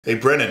Hey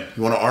Brennan,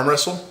 you want to arm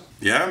wrestle?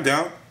 Yeah, I'm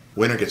down.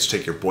 Winner gets to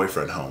take your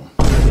boyfriend home.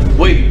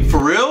 Wait,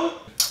 for real?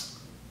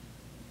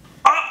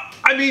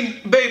 I mean,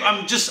 babe,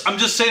 I'm just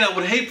saying I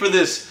would hate for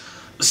this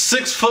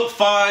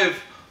 6'5",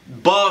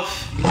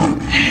 buff,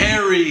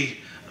 hairy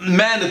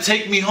man to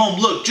take me home.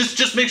 Look,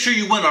 just make sure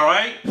you win, all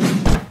right?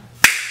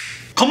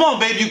 Come on,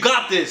 babe, you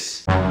got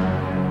this.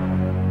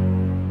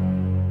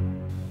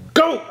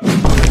 Go!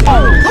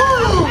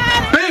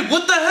 Babe,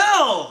 what the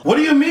hell? What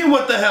do you mean,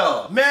 what the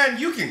hell? Man,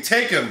 you can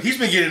take him. He's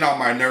been getting on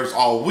my nerves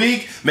all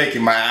week,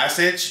 making my ass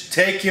itch.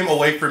 Take him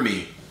away from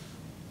me.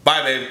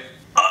 Bye, babe.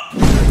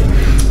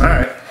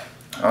 Alright,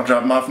 I'll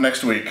drop him off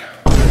next week.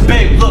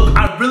 Babe, look,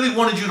 I really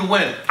wanted you to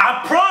win.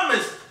 I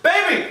promise.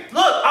 Baby,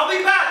 look, I'll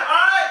be back.